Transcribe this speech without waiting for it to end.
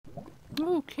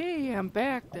Okay, I'm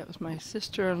back. That was my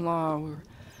sister-in-law. We were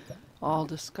all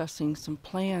discussing some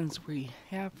plans we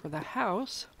have for the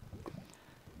house.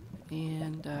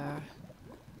 And,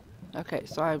 okay,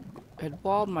 so I had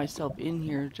walled myself in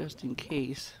here just in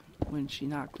case when she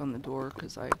knocked on the door,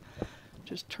 because I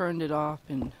just turned it off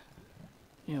and,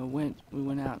 we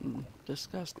went out and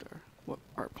discussed what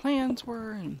our plans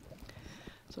were. And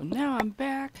so now I'm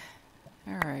back.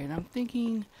 Alright, I'm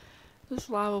thinking this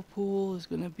lava pool is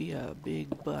going to be a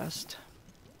big bust.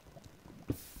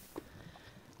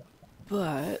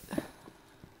 But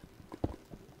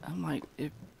I'm like,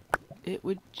 if it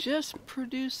would just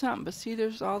produce something. But see,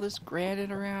 there's all this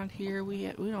granite around here.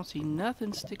 We don't see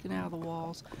nothing sticking out of the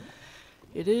walls.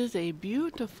 It is a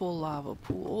beautiful lava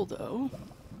pool, though.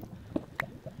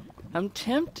 I'm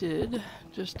tempted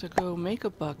just to go make a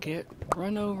bucket,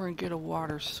 run over and get a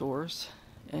water source,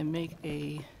 and make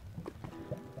a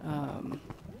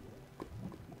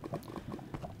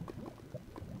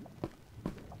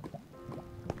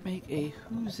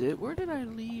who's it? Where did I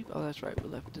leave? Oh, that's right. We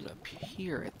left it up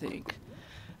here, I think.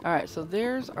 All right, so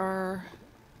there's our.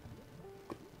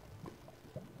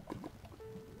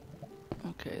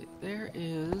 Okay, there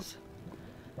is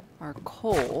our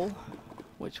coal,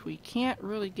 which we can't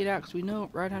really get out because we know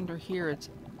right under here it's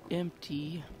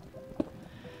empty.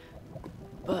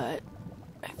 But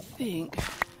I think,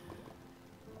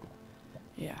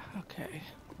 yeah, okay.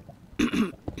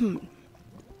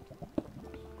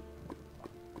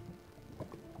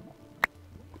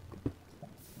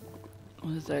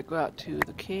 What does that go out to?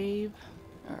 The cave?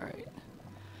 Alright.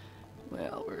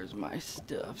 Well, where's my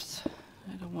stuffs?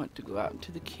 I don't want to go out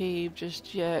into the cave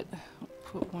just yet. I'll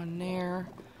put one there.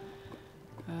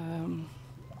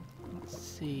 Let's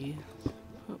see.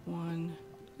 Put one.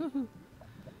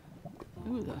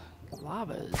 Ooh, the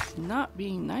lava is not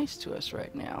being nice to us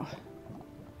right now.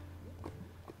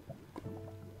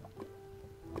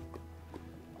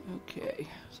 Okay,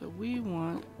 so we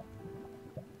want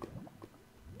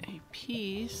a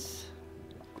piece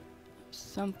of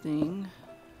something.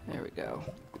 There we go.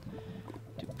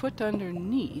 To put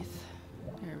underneath.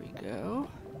 There we go.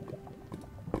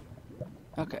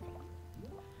 Okay.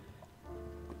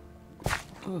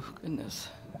 Oh, goodness.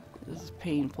 This is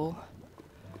painful.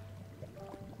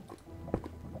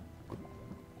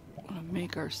 I'm gonna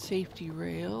make our safety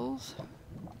rails.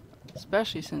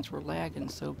 Especially since we're lagging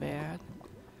so bad.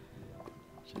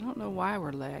 So I don't know why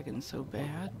we're lagging so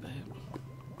bad, but...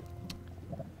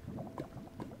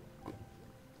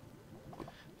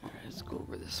 Alright, let's go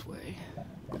over this way.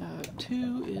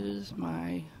 2 is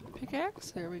my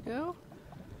pickaxe. There we go.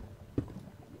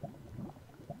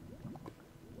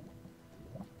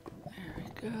 There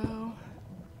we go.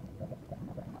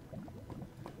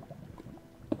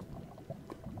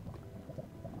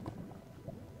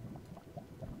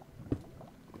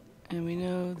 And we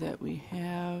know that we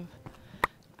have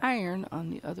iron on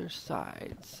the other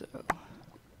side, so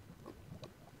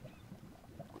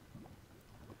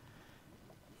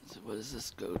what does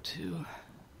this go to?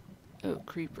 Oh,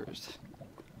 creepers.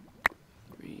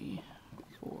 3,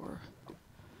 4.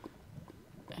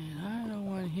 And I don't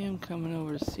want him coming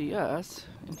over to see us.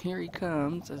 And here he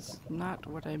comes. That's not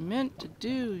what I meant to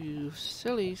do, you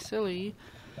silly, silly,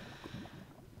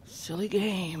 silly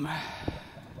game.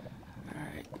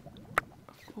 Alright.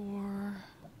 4.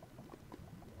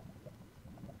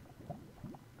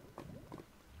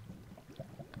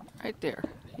 Right there,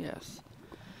 yes.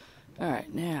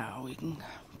 Alright, now we can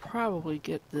probably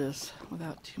get this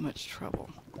without too much trouble.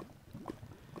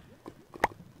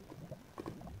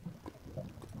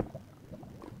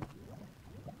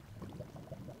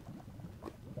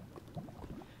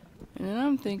 And then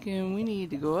I'm thinking we need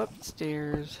to go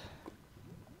upstairs,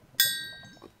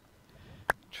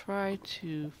 try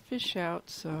to fish out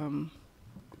some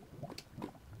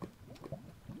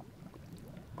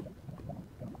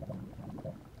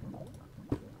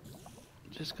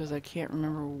just because I can't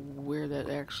remember where that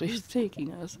actually is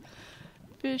taking us.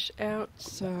 Fish out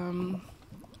some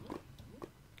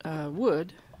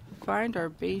wood, find our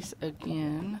base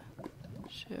again,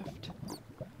 shift.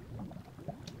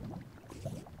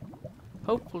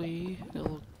 Hopefully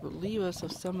it'll relieve us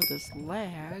of some of this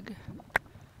lag.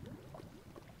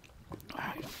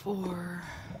 Alright, 4.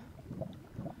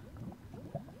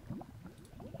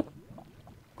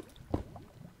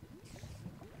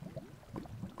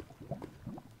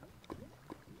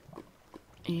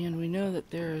 And we know that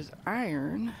there is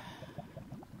iron.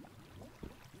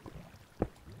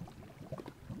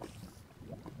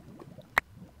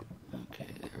 Okay,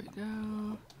 there we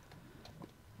go.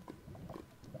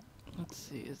 Let's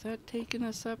see, is that taking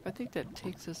us up? I think that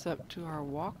takes us up to our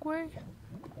walkway.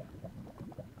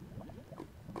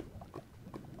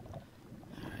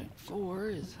 4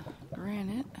 is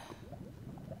granite.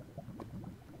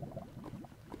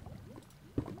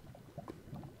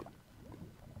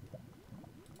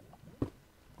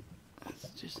 Let's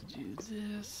just do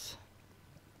this.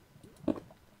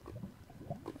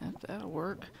 That'll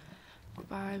work.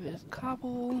 5 is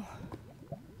cobble.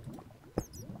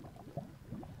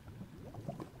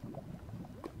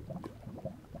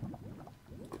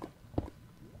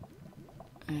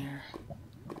 There.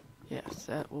 Yes,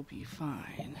 that will be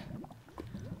fine.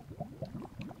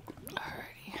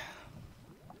 Alrighty.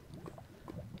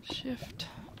 Shift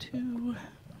 2.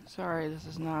 Sorry, this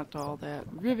is not all that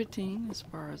riveting as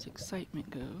far as excitement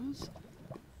goes.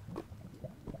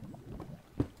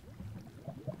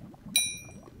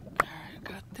 Alright,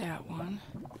 got that one.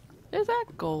 Is that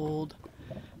gold?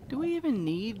 Do we even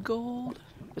need gold?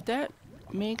 But that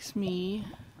makes me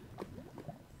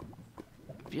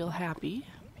feel happy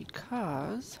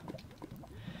because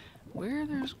where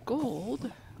there's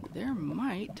gold, there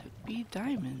might be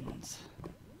diamonds.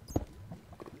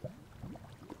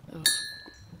 Oh,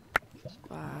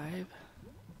 5.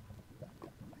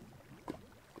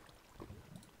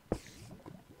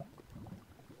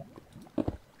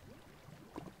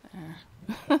 There.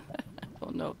 I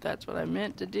don't know if that's what I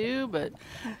meant to do, but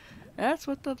that's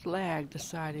what the lag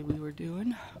decided we were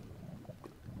doing.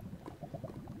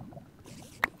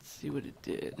 Let's see what it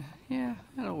did. Yeah,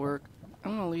 that'll work.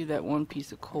 I'm going to leave that one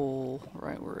piece of coal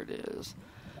right where it is.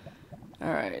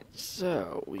 Alright,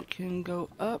 so we can go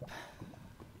up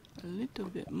a little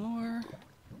bit more.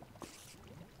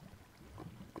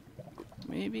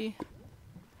 Maybe.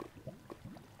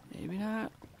 Maybe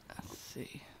not. Let's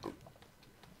see.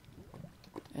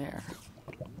 There.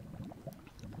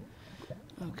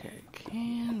 Okay,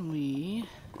 can we...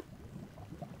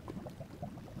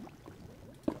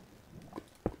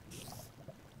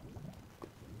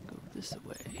 go this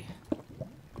way?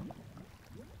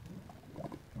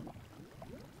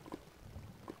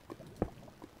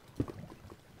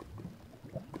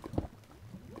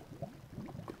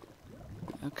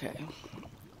 Okay.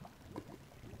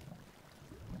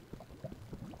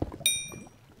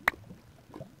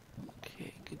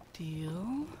 Okay, good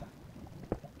deal.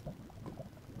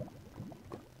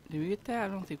 Did we get that? I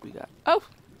don't think we got... Oh!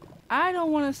 I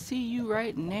don't want to see you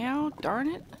right now, darn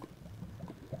it.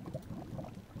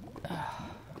 Alright,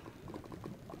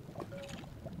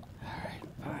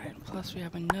 fine. Plus we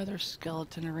have another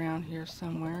skeleton around here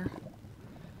somewhere.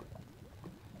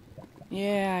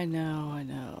 Yeah, I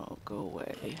know. Go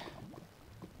away.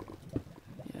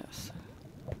 Yes.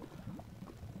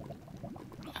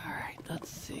 Alright, let's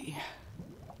see.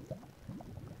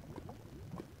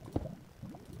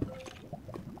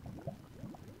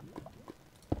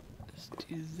 Let's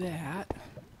do that.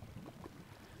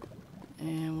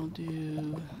 And we'll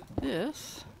do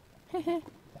this.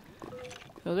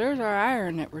 So there's our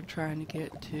iron that we're trying to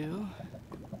get to.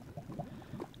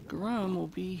 Grum will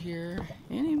be here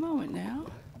any moment now.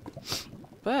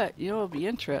 But, you know, it'll be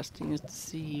interesting is to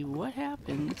see what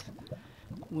happens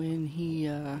when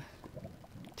he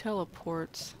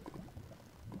teleports.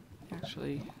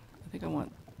 Actually, I think I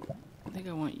want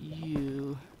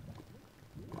you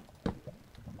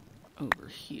over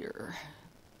here.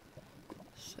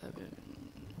 7,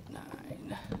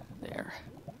 9, there.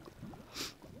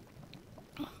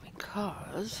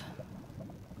 Because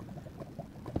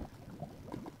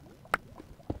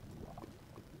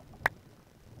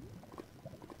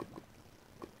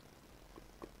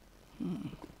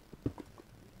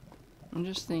I'm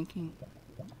just thinking.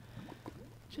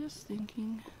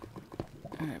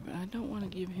 Alright, but I don't want to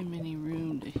give him any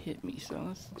room to hit me, so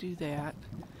let's do that.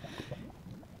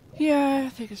 Yeah, I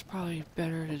think it's probably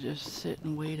better to just sit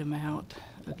and wait him out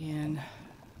again.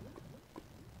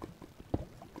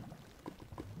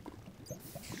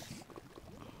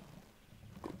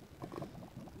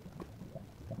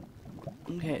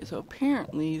 Okay, so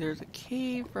apparently there's a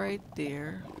cave right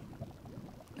there.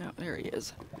 Oh, there he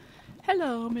is.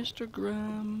 Hello, Mr.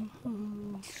 Grum.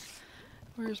 Ooh.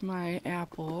 Where's my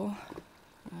apple?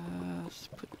 Let's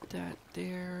put that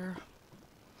there.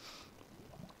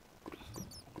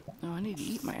 No, I need to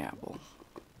eat my apple.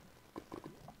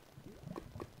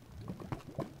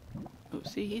 Oh,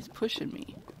 see, he's pushing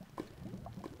me.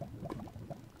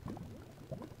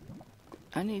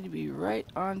 I need to be right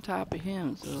on top of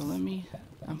him, so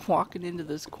I'm walking into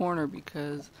this corner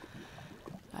because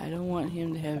I don't want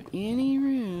him to have any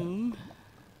room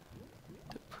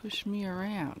to push me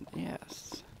around.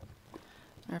 Yes.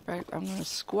 Matter of fact, I'm going to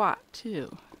squat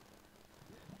too.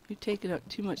 You're taking up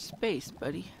too much space,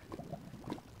 buddy.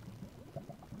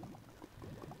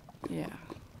 Yeah.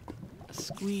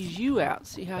 Squeeze you out,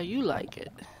 see how you like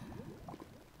it.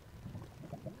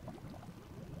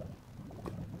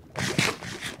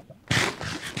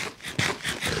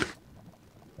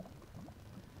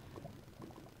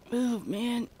 Move,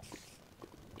 man.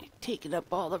 You're taking up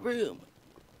all the room.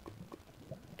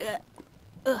 Yeah.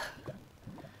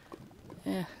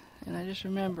 Yeah, and I just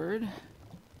remembered.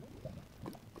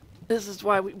 This is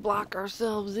why we block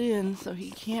ourselves in, so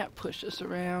he can't push us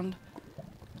around.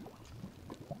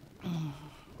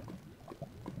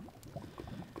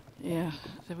 Yeah,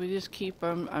 so we just keep,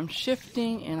 I'm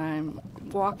shifting and I'm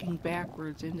walking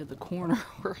backwards into the corner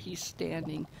where he's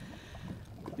standing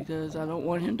because I don't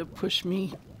want him to push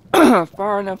me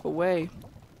far enough away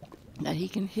that he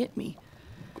can hit me.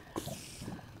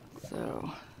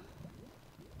 So,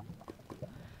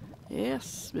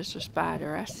 yes, Mr.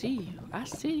 Spider, I see you. I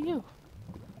see you.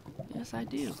 Yes, I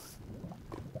do.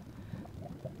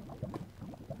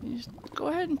 You just go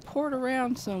ahead and port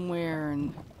around somewhere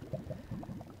and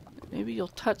maybe you'll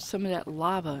touch some of that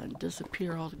lava and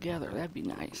disappear altogether. That'd be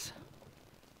nice.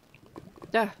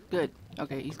 Ah, good.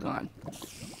 Okay, he's gone.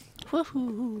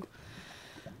 Woohoo!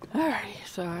 Alrighty,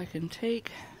 so I can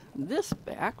take this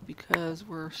back because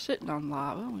we're sitting on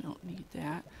lava. We don't need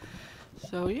that.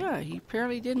 So yeah, he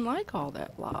apparently didn't like all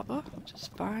that lava, which is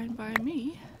fine by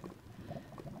me.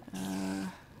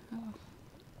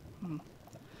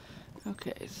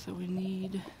 Okay, so we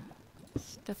need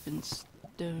stepping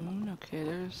stone. Okay,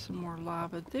 there's some more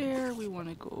lava there. We want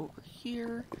to go over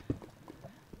here.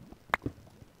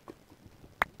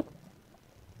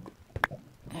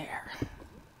 There.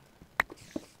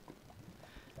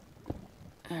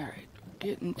 Alright,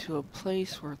 getting to a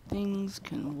place where things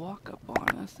can walk up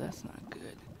on us. That's not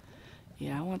good.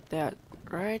 Yeah, I want that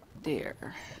right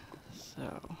there.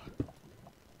 So,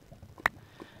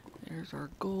 there's our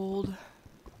gold.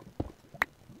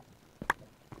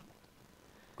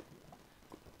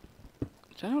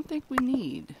 Which I don't think we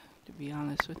need, to be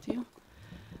honest with you.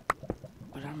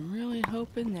 But I'm really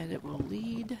hoping that it will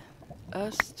lead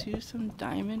us to some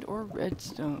diamond or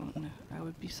redstone. I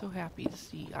would be so happy to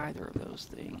see either of those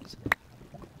things.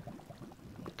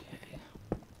 Okay.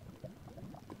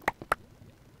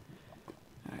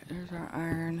 Alright, there's our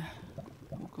iron.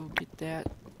 We'll go get that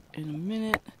in a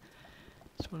minute.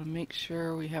 Just want to make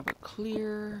sure we have a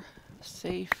clear,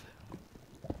 safe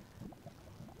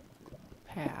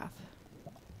path.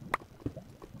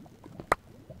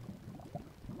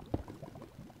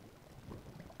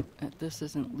 That this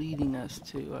isn't leading us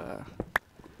to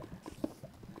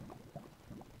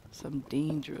some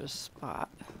dangerous spot.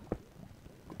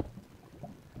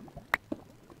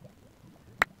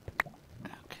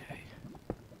 Okay.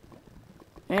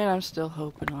 And I'm still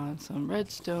hoping on some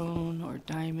redstone or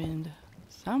diamond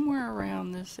somewhere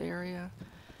around this area.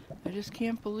 I just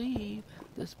can't believe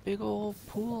this big old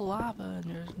pool of lava and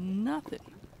there's nothing.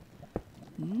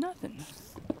 Nothing.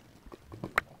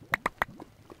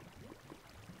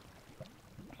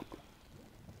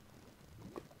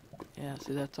 Yeah,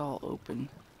 see, that's all open.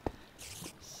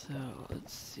 So,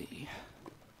 let's see.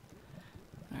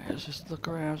 Alright, let's just look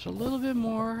around just a little bit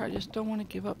more. I just don't want to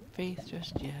give up faith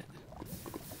just yet.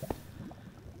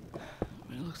 But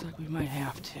it looks like we might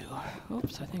have to.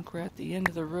 Oops, I think we're at the end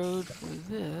of the road for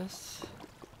this.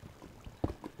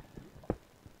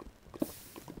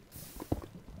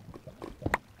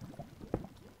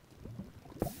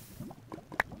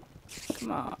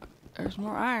 Come on. There's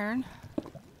more iron.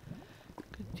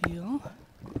 Good deal.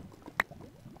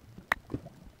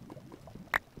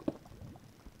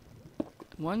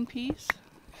 One piece.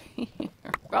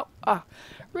 Oh,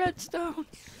 redstone.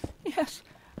 Yes,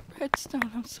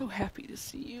 redstone. I'm so happy to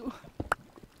see you.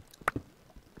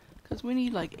 Because we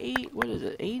need like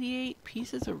 88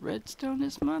 pieces of redstone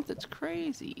this month? It's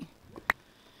crazy.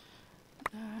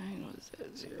 9, what is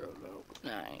that? 0, no,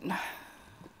 9.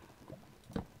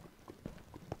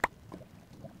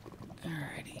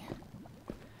 Alrighty.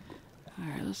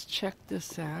 Alright, let's check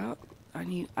this out. I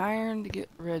need iron to get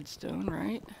redstone,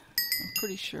 right? I'm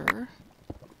pretty sure.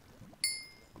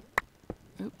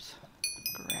 Oops.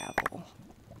 Gravel.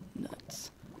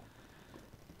 Nuts.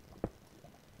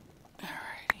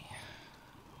 Alrighty.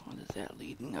 What is that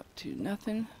leading up to?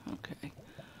 Nothing? Okay.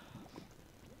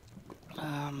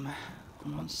 I'm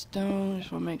on stone.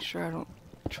 Just want to make sure I don't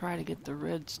try to get the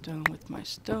redstone with my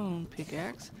stone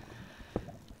pickaxe.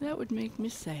 That would make me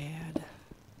sad.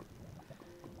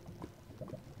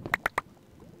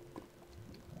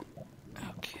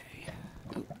 Okay.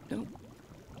 Oh, nope.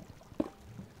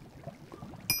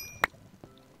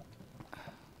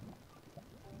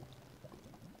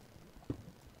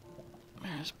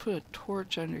 Let's put a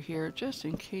torch under here just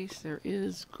in case there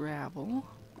is gravel.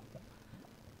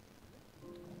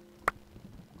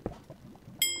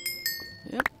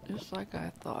 Yep, just like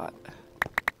I thought.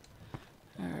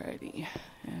 Alrighty,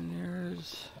 and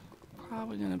there's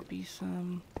probably gonna be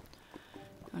some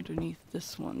underneath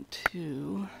this one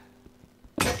too.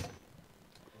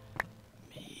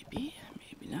 Maybe,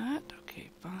 maybe not. Okay,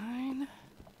 fine.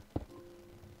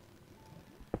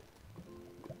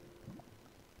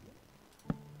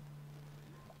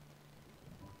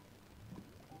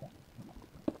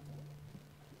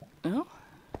 Oh,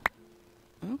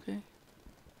 okay.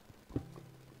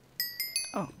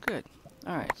 Oh, good.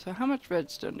 Alright, so how much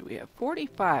redstone do we have?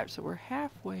 45, so we're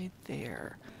halfway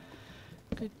there.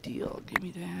 Good deal. Give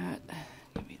me that.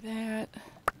 Give me that.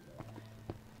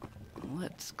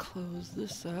 Let's close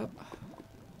this up.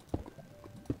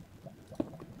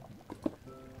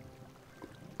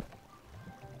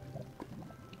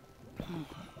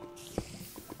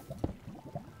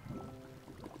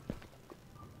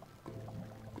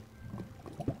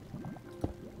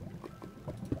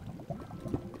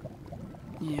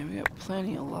 Yeah, we got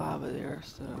plenty of lava there,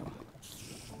 so.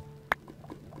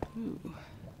 Ooh.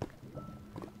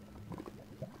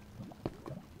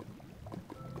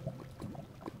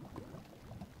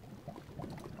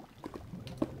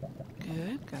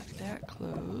 Good, got that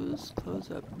closed.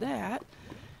 Close up that.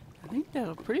 I think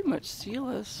that'll pretty much seal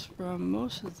us from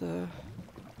most of the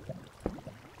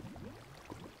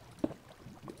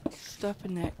stuff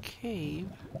in that cave.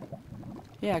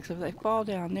 Yeah, because if they fall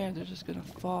down there, they're just gonna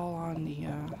fall on the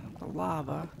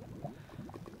lava.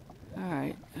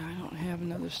 Alright, I don't have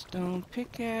another stone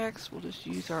pickaxe. We'll just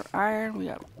use our iron. We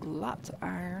got lots of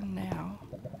iron now.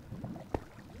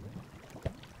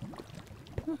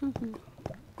 Woohoo.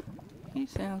 He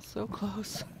sounds so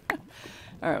close.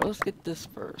 Alright, let's get this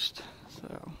first.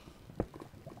 So,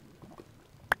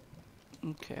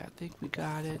 okay, I think we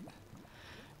got it.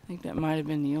 I think that might have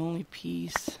been the only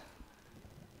piece.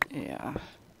 Yeah.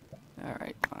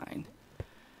 Alright, fine.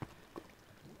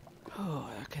 Oh,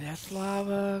 okay, that's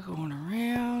lava going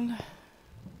around.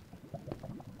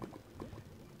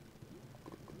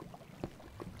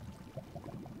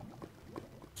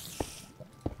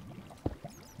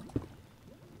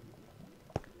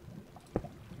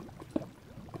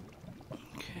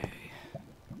 Okay.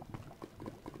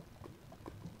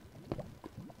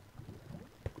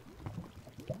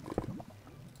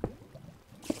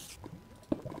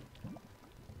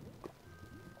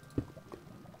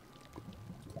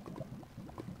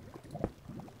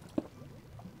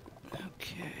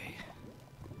 Okay.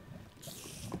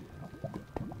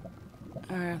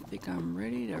 I think I'm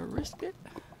ready to risk it.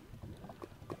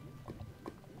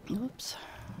 Oops.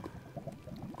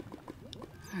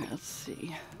 Alright, let's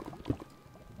see.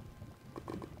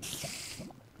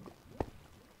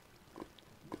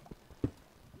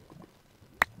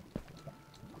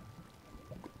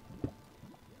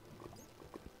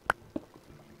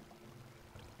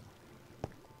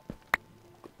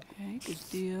 Okay, good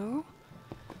deal.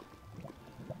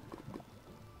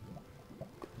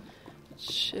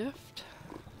 Shift.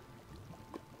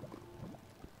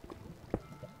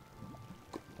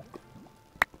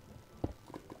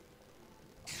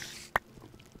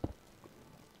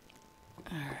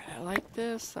 Alright, I like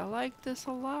this. I like this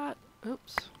a lot.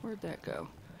 Oops, where'd that go?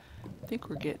 I think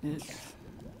we're getting it.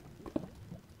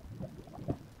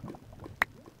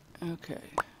 Okay.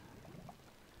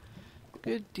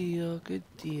 Good deal, good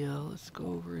deal. Let's go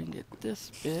over and get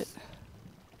this bit.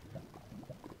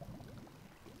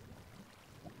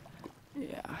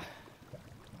 Yeah.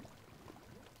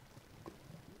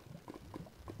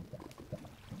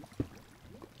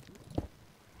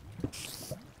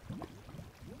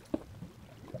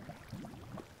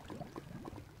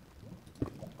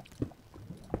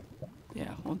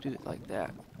 Yeah, we'll do it like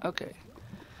that. Okay.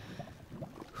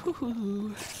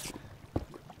 Hoo-hoo-hoo.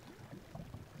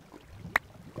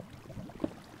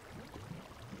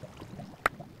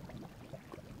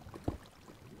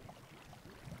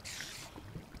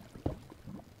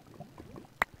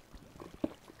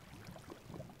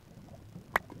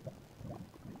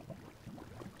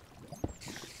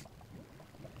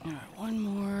 Alright, one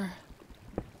more.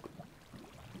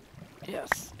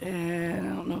 Yes, and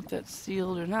I don't know if that's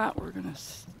sealed or not. We're gonna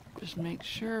just make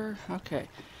sure. Okay,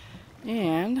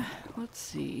 and let's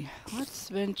see. Let's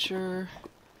venture.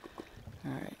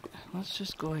 Alright, let's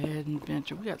just go ahead and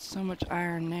venture. We got so much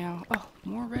iron now. Oh,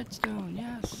 more redstone,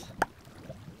 yes.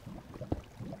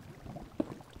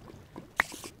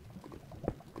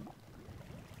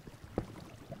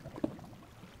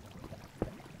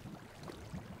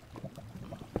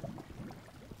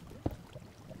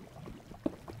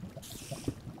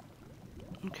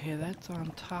 Okay, that's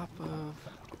on top of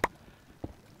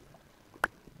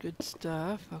good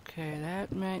stuff. Okay,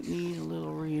 that might need a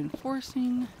little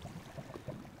reinforcing.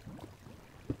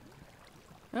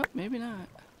 Oh, maybe not.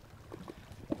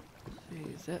 Let's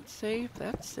see, is that safe?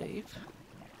 That's safe.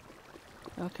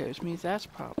 Okay, which means that's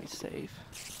probably safe.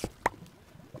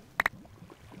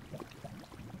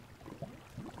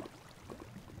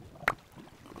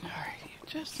 Alrighty,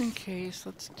 just in case,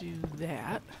 let's do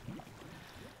that.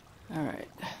 Alright.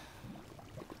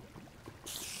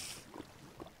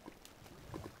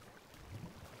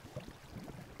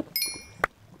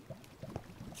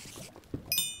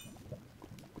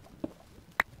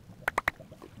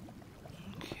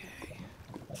 Okay.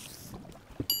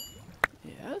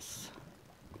 Yes.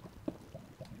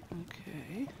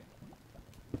 Okay.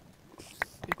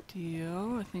 Good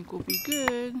deal. I think we'll be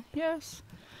good. Yes.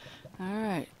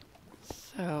 Alright.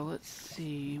 So, let's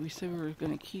see. We said we were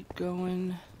going to keep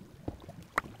going.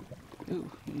 Ooh,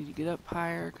 we need to get up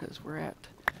higher because we're at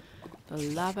the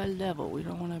lava level. We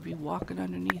don't want to be walking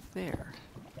underneath there.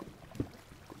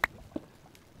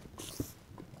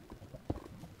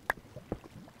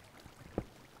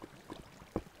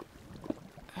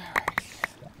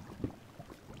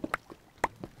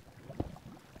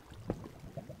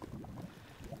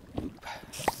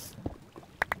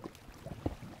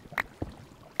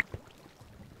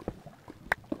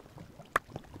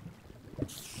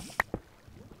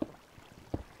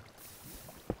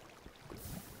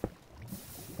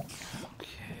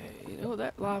 Oh,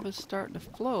 that lava's starting to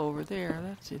flow over there.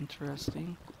 That's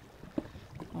interesting.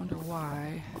 Wonder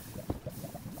why.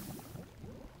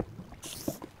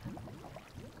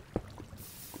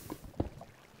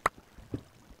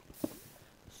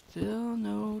 Still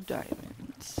no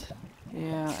diamonds.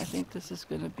 Yeah, I think this is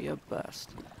going to be a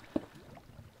bust.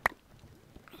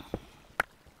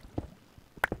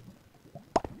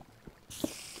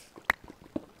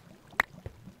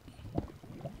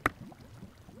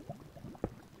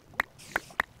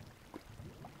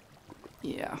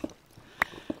 Yeah.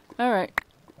 Alright.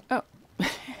 Oh,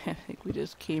 I think we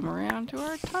just came around to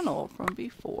our tunnel from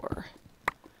before.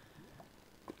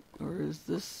 Or is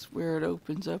this where it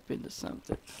opens up into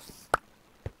something?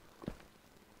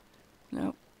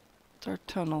 Nope. It's our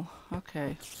tunnel.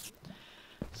 Okay.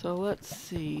 So let's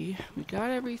see. We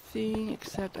got everything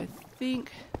except I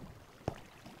think...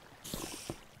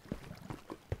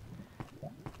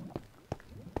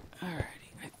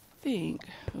 Alrighty. I think...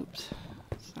 Oops.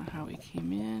 That's not how we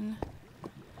came in.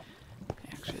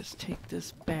 Actually, let's take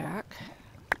this back.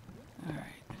 Alright.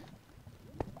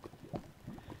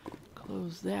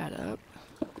 Close that up.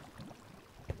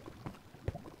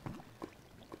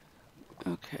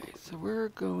 Okay, so we're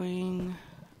going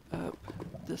up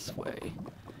this way.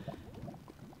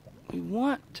 We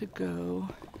want to go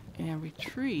and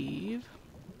retrieve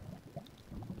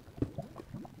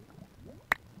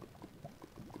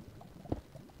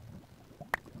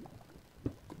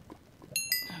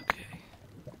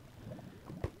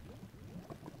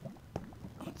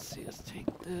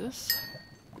this.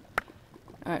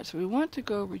 Alright, so we want to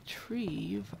go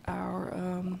retrieve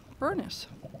our furnace,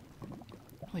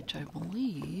 which I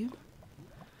believe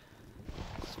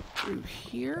is through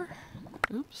here.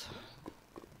 Oops.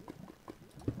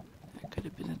 That could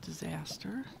have been a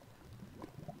disaster.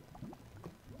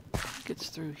 I think it's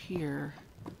through here.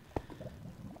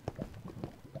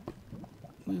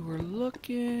 We were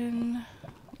looking.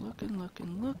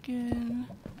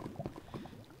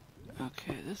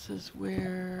 Okay, this is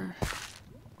where...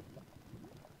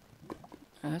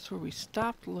 that's where we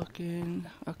stopped looking.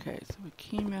 Okay, so we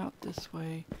came out this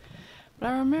way. But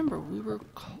I remember we were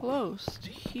close to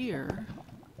here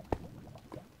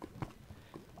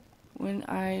when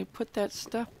I put that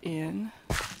stuff in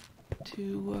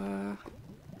to...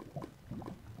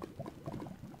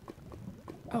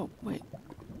 Oh, wait.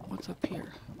 What's up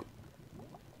here?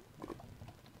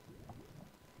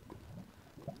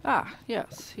 Ah,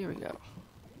 yes, here we go.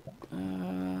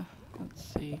 Let's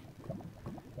see.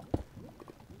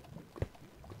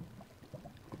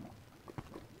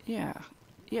 Yeah,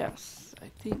 yes, I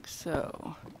think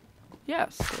so.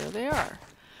 Yes, there they are.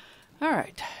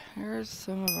 Alright, here's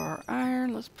some of our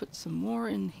iron. Let's put some more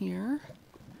in here.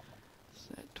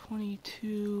 So that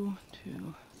 22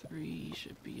 to 3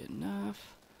 should be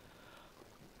enough.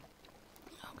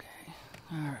 Okay,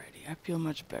 alrighty, I feel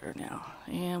much better now.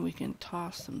 And we can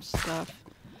toss some stuff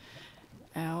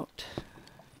out.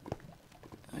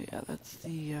 Oh yeah, that's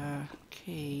the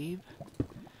cave.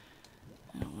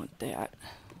 I don't want that.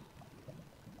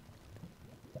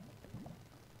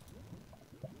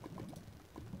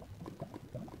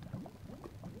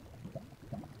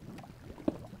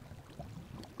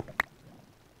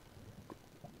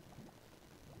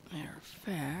 Matter of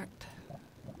fact,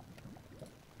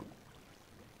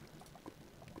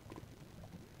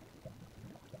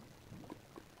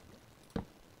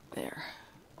 there.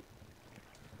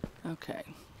 Okay.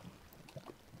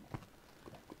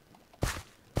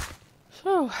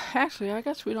 So, actually, I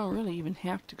guess we don't really even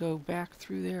have to go back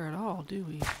through there at all, do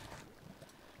we?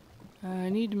 I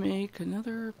need to make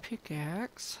another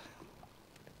pickaxe.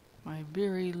 My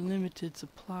very limited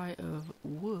supply of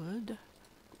wood.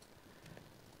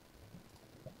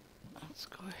 Let's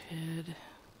go ahead.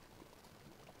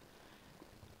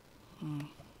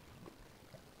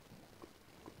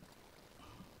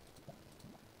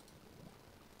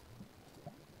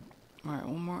 Alright,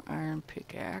 one more iron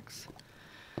pickaxe.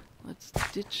 Let's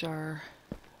ditch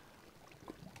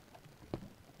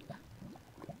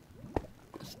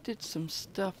some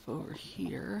stuff over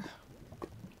here.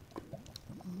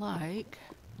 Like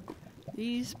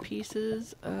these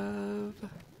pieces of...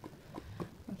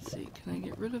 Let's see, can I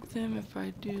get rid of them? If I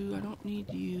do, I don't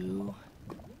need you.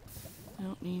 I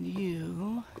don't need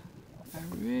you. I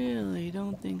really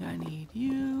don't think I need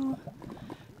you.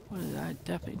 What is it? I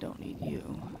definitely don't need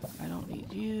you. I don't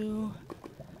need you.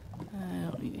 I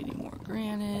don't need any more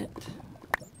granite.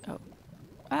 Oh.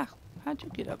 Ah, how'd you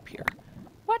get up here?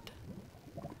 What?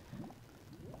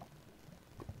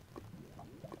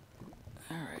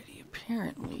 Alrighty,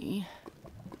 apparently...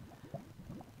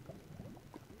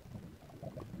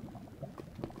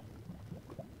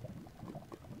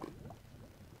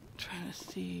 Trying to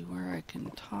see where I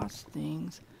can toss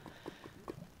things.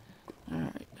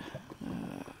 Alright.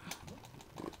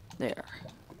 There.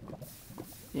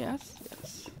 Yes,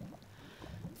 yes.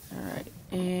 Alright,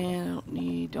 and I don't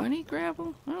need... Do I need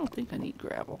gravel? I don't think I need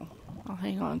gravel. I'll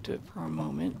hang on to it for a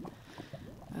moment.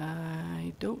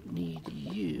 I don't need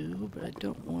you, but I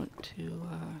don't want to,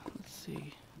 let's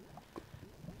see.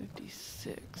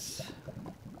 56.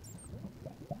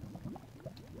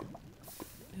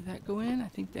 Did that go in? I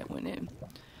think that went in.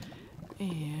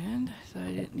 And, so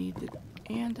I didn't need the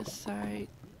andesite.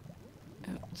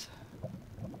 Oops.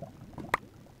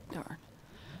 Darn.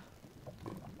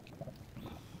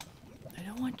 I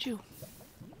don't want you.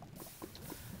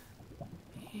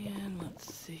 And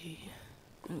let's see.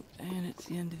 Oops, and it's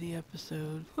the end of the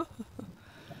episode. I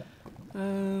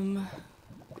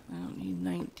don't need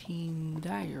 19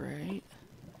 diorite.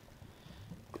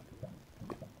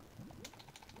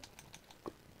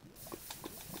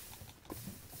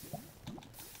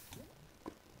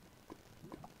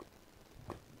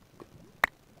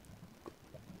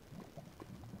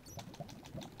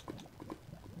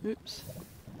 Oops.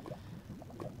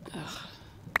 Ugh.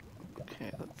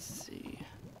 Okay, let's see.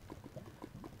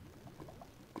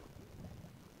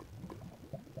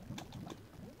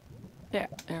 Yeah,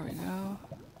 there we go.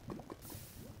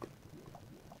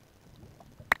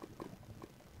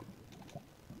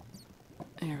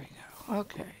 There we go.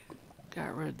 Okay,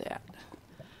 got rid of that.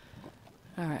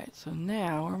 Alright, so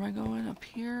now, where am I going? Up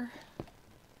here?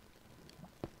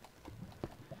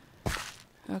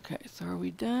 Okay, so are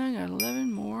we done? Got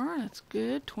 11 more. That's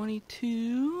good.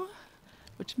 22.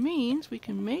 Which means we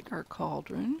can make our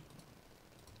cauldron.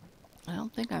 I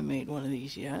don't think I made one of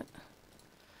these yet.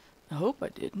 I hope I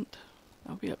didn't.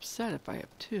 I'll be upset if I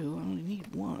have two. I only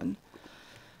need one.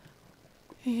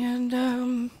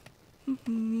 And,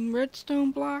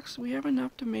 redstone blocks. We have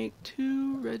enough to make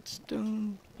 2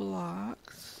 redstone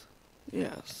blocks.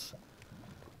 Yes.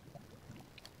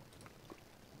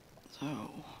 So,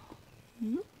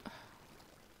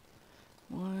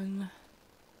 1,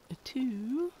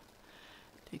 2.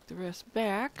 Take the rest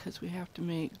back because we have to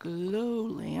make glow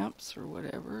lamps or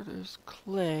whatever. There's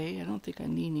clay. I don't think I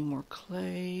need any more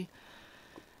clay.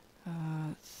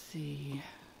 Let's see.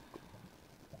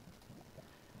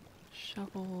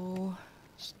 Shovel,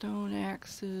 stone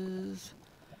axes,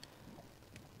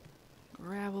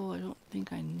 gravel. I don't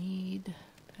think I need.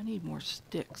 I need more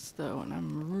sticks though, and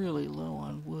I'm really low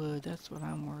on wood. That's what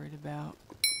I'm worried about.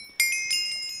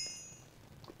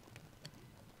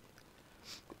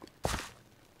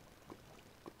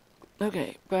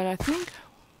 Okay, but I think,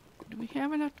 do we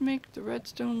have enough to make the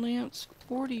redstone lamps?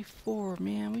 44,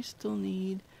 man, we still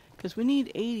need, because we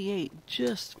need 88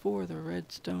 just for the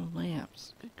redstone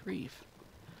lamps. Good grief.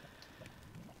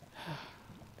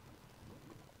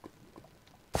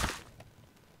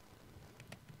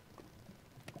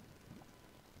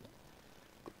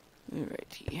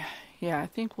 Alrighty. Yeah, I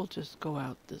think we'll just go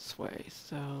out this way.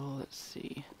 So, let's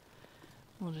see.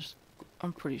 We'll just...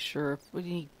 I'm pretty sure if we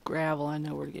need gravel, I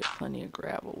know where to get plenty of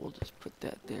gravel. We'll just put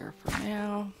that there for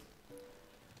now.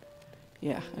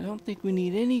 Yeah, I don't think we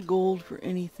need any gold for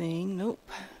anything. Nope.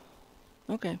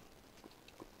 Okay.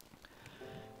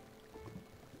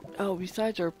 Oh,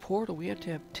 besides our portal, we have to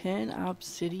have 10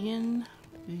 obsidian.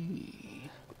 3.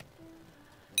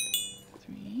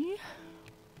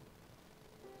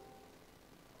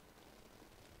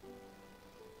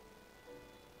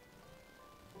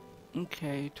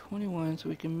 Okay, 21, so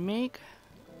we can make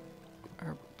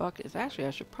our buckets. Actually,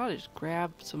 I should probably just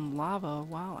grab some lava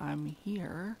while I'm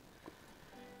here.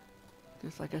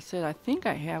 Because like I said, I think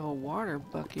I have a water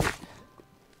bucket.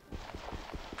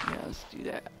 Yeah, let's do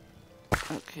that.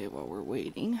 Okay, while we're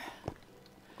waiting.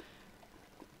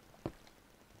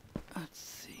 Let's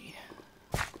see.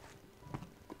 So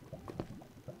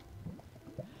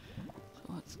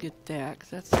let's get that, because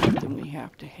that's something we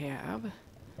have to have.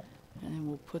 And then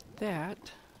we'll put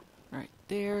that right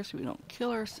there so we don't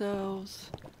kill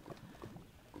ourselves.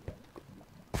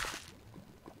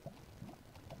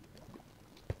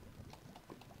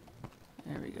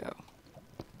 There we go.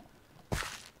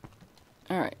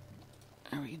 Alright.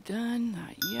 Are we done?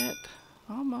 Not yet.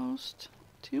 Almost.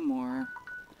 2 more.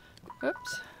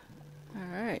 Oops.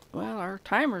 Alright. Well, our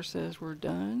timer says we're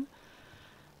done.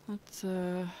 Let's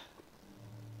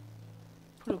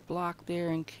put a block there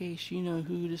in case you know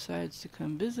who decides to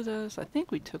come visit us. I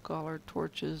think we took all our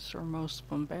torches, or most of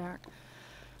them, back.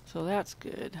 So that's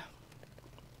good.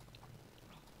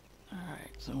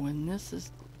 Alright, so when this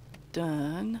is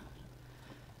done...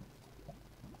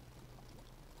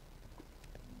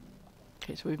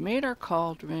 Okay, so we've made our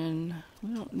cauldron.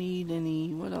 We don't need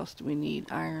any... What else do we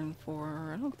need iron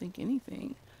for? I don't think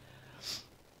anything.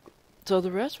 So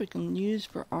the rest we can use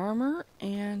for armor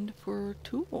and for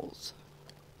tools.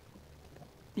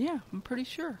 Yeah, I'm pretty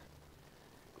sure.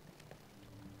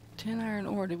 10 iron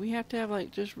ore. Do we have to have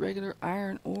like just regular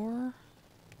iron ore?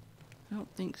 I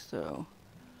don't think so.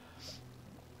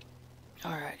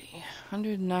 Alrighty.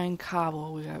 109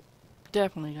 cobble. We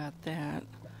definitely got that.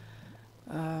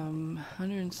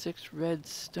 106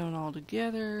 redstone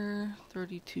altogether.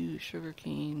 32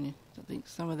 sugarcane. I think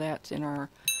some of that's in our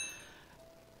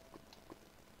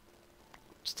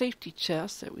safety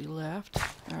chest that we left.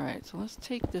 Alright, so let's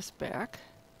take this back.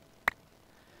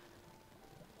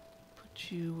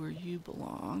 You where you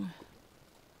belong.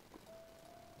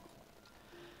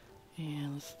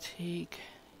 And let's take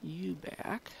you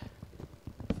back.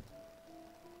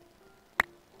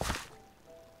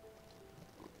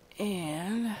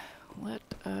 And let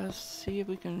us see if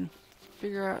we can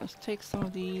figure out, let's take some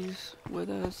of these with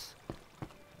us.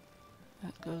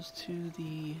 That goes to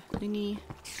the thingy.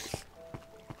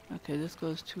 Okay, this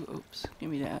goes to, oops, give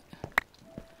me that.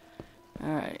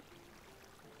 Alright.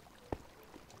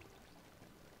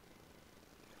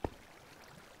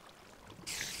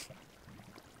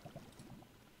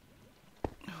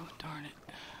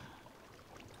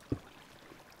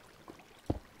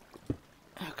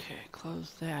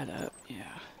 Close that up,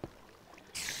 yeah.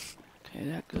 Okay,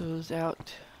 that goes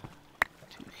out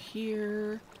to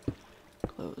here.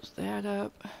 Close that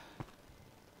up.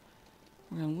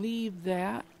 We're going to leave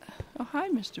that. Oh, hi,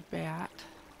 Mr. Bat.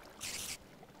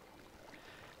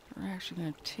 We're actually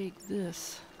going to take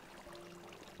this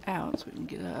out so we can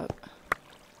get up.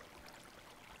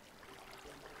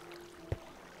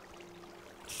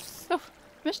 Oh,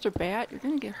 Mr. Bat, you're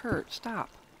going to get hurt. Stop.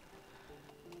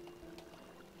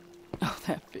 Oh,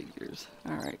 that figures.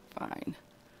 Alright, fine.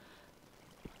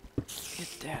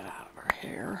 Get that out of our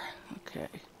hair. Okay.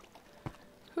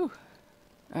 Whew.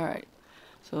 Alright.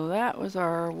 So that was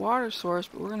our water source,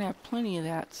 but we're going to have plenty of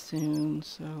that soon,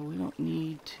 so we don't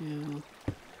need to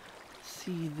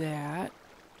see that.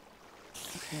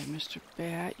 Okay, Mr.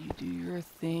 Bat, you do your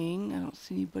thing. I don't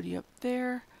see anybody up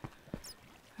there.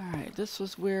 Alright, this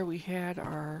was where we had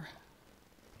our...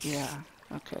 Yeah.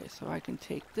 Okay, so I can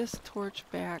take this torch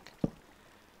back.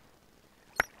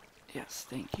 Yes,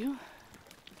 thank you.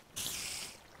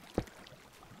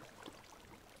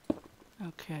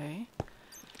 Okay.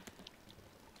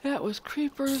 That was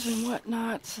creepers and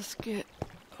whatnot. So let's get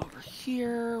over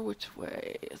here. Which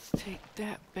way? Let's take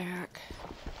that back.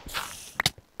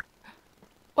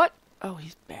 What? Oh,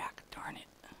 he's back. Darn it.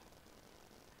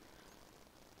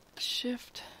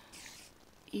 Shift.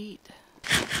 Eat.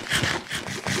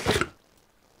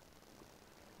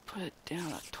 Put it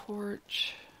down a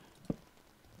torch.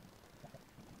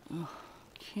 Oh,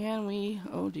 can we?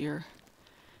 Oh dear.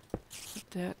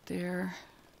 Put that there.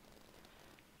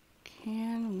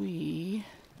 Can we?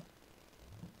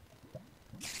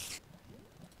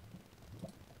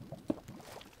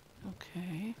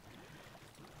 Okay.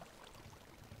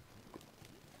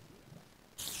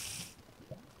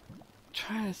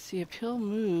 Trying to see if he'll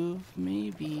move,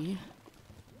 maybe.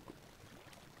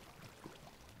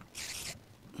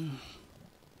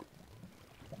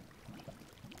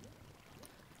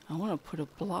 I want to put a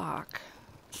block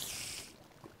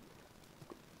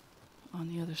on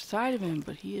the other side of him,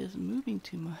 but he is moving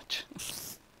too much.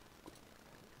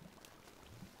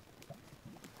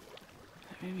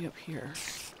 Maybe up here.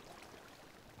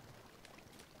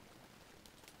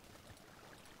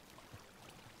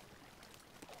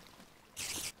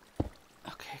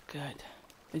 good.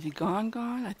 Is he gone?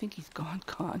 I think he's gone.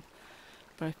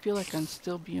 But I feel like I'm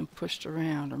still being pushed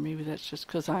around, or maybe that's just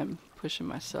because I'm pushing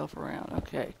myself around.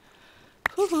 Okay.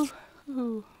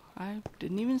 Whew. I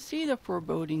didn't even see the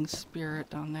foreboding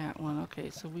spirit on that one. Okay,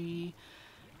 so we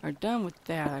are done with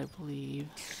that, I believe.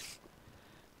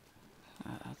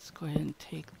 Let's go ahead and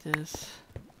take this.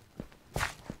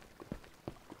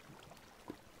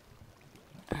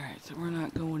 Alright, so we're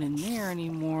not going in there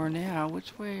anymore now.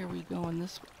 Which way are we going?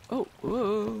 This way? Oh,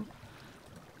 whoa.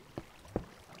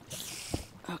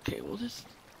 Okay, we'll just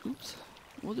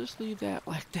leave that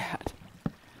like that.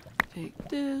 Take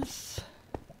this.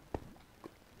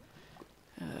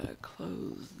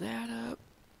 Close that up.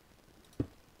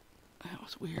 That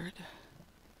was weird.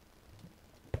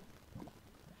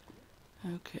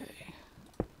 Okay.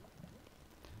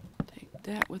 Take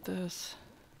that with us.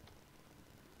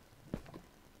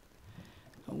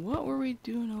 What were we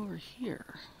doing over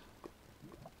here?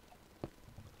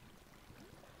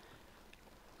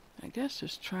 I guess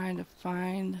just trying to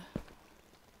find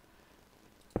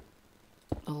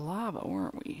the lava,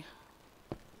 weren't we?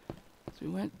 So we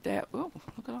went that... Oh,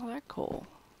 look at all that coal.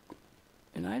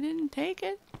 And I didn't take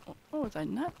it? Oh, was I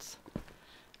nuts?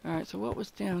 Alright, so what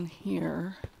was down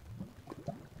here?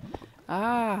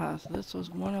 Ah, so this was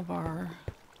one of our...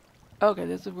 Okay,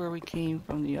 this is where we came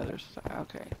from the other side.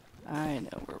 Okay, I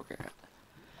know where we're at.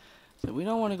 So we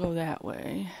don't want to go that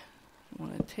way. We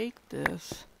want to take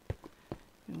this.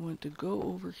 We want to go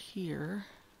over here.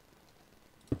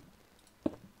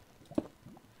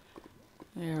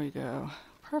 There we go.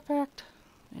 Perfect.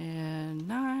 And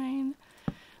 9.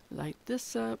 Light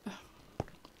this up.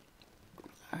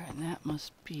 Alright, and that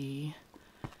must be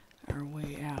our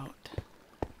way out.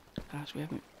 Gosh, we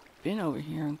haven't been over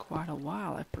here in quite a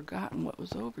while. I've forgotten what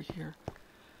was over here.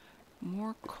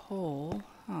 More coal.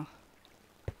 Huh.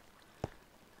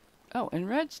 Oh, and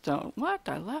redstone. What?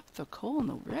 I left the coal in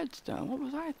the redstone. What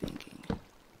was I thinking?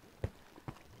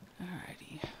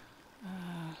 Alrighty.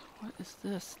 What is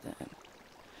this then?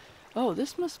 Oh,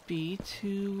 this must be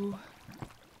to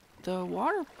the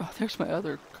water. Oh, there's my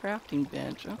other crafting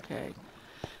bench. Okay.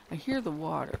 I hear the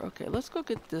water. Okay, let's go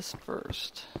get this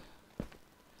first.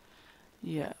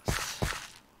 Yes.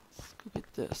 Let's go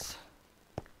get this.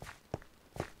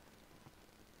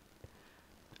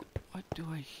 What do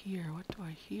I hear? What do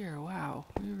I hear? Wow.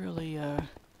 We really,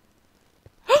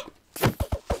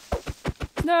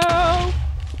 No!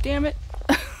 Damn it.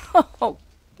 Oh,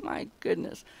 my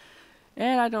goodness.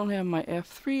 And I don't have my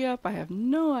F3 up. I have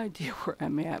no idea where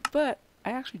I'm at. But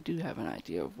I actually do have an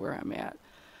idea of where I'm at.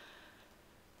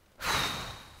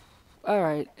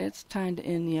 Alright, it's time to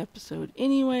end the episode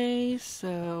anyway.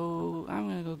 So I'm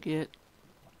going to go get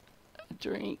a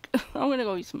drink. I'm going to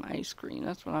go eat some ice cream.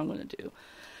 That's what I'm going to do.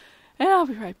 And I'll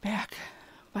be right back.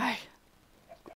 Bye.